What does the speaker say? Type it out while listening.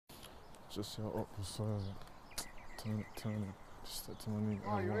Just your upper side. Turn it. Just step to my knee.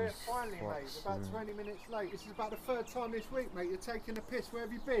 Oh, you're here finally, mate. About 20 minutes late. This is about the third time this week, mate. You're taking a piss. Where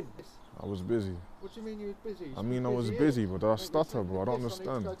have you been? I was busy. What do you mean you were busy? I mean, I was busy, but I stutter, bro. I don't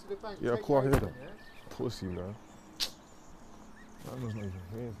understand. Yeah, cool, I hear that. Pussy, bro. That was not even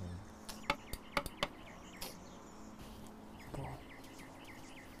here, man.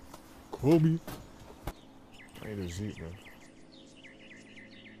 Kobe. I need a Zeke, bro.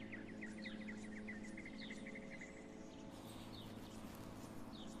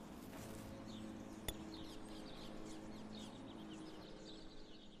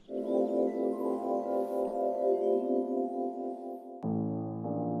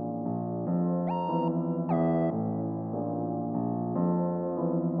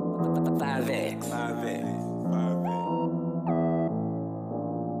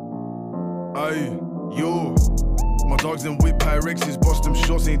 Aye, yo, my dogs in whip Pyrexes, bust them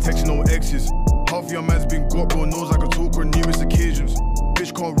shots, ain't texting no exes. Half your man's been got, bro, knows I can talk on numerous occasions.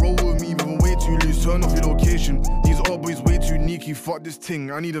 Bitch can't roll with me, moving way too loose, turn off your location. These old boys way too sneaky, fuck this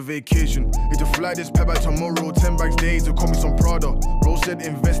thing, I need a vacation. Need to fly this pep by tomorrow, 10 bags days to call me some Prada. Bro said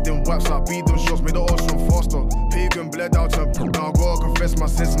invest in waps, I beat them shots, made the odds run faster. Pagan bled out to now I gotta confess my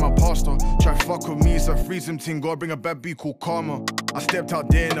sins to my pastor. Try fuck with me, it's a threesome thing, gotta bring a bad beat called Karma. I stepped out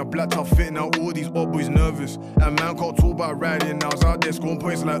there in a black top fit, now all these old boys nervous. And man can't talk about riding, I was out there scoring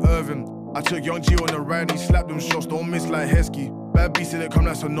points like Irvin. I took Young G on the ride, he slapped them shots, don't miss like Heskey. Bad beats said it come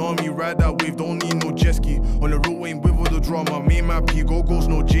like tsunami, ride that wave, don't need no jet ski. On the road ain't with all the drama, me and my P, go ghost,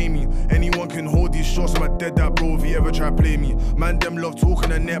 no Jamie. Anyone can hold these shots, my dead that bro if he ever try play me. Man them love talking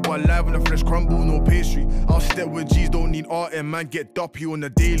the net, but live on the fresh crumble, no pastry. I'll step with G's, don't need art, and man get duppy on the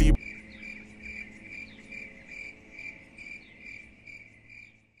daily.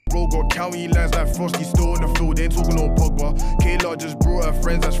 Bro got county lines like Frosty, still in the field, ain't talking no Pogba. Kayla just brought her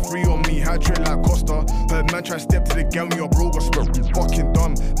friends, that's free on me, hat trick like Costa. Heard man try step to the gang, your bro got spelled fucking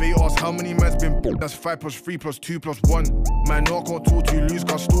dumb. They ask how many man's been booked, that's 5 + 3 + 2 + 1. Man, no, I can't talk too loose,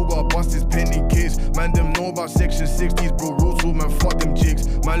 cause still got bust his pending case. Man, them know about section 60s, bro, real talk, man, fuck them jigs.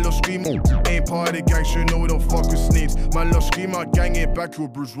 Man, love scream, ain't part of the gang, sure know we don't fuck with snakes. Man, love scream, our gang ain't back, your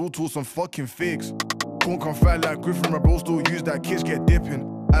bruise, real talk, some fucking fakes. Can't come fat like Griffin, my bro still use that kids get dipping.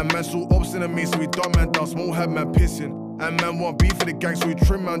 And man so obstinate me, so we dumb man down, small head man pissing. And man want beef for the gang, so we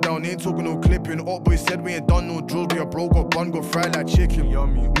trim man down, ain't talking no clipping. Up boy said we ain't done no drills, me a bro got bun, got fried like chicken.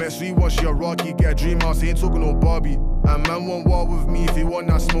 Yummy. Met sweet one, she a rocky, get a dream house, ain't talking no Barbie. And man want war with me, if he want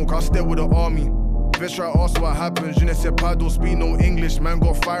that smoke, I'll step with the army. Bitch try ask what happens, je ne sais pas, don't speak no English. Man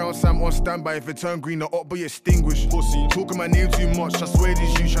got fire on Sam on standby, if it turn green, the up boy extinguished. Pussy, talking my name too much, I swear these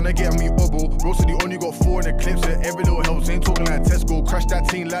you tryna get me obo. Bro said he only got 4 in the clips, so every little helps, ain't talking like Tesco. Crash that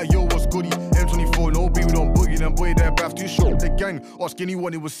thing like yo, what's goodie? M24, no beat, we don't boogie, them boy there bath too short. The gang, ask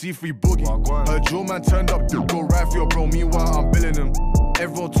anyone, it was C3 Boogie. Her Joe man turned up, go right for your bro, meanwhile I'm billing him.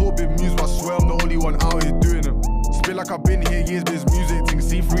 Everyone talk big music, but I swear I'm the only one out here doing them. Spit like I've been here years, but this music thing,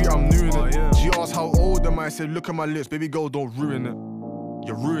 C3, I'm new in it. Yeah. She asked how old am I, said look at my lips, baby girl, don't ruin it.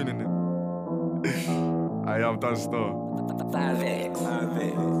 You're ruining it. I'm done still. 5X.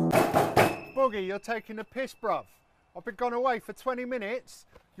 Boogie, you're taking the piss, bruv. I've been gone away for 20 minutes.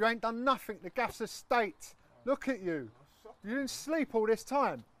 You ain't done nothing, the gaff's a state. Look at you. You didn't sleep all this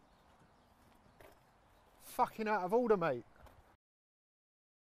time. Fucking out of order, mate.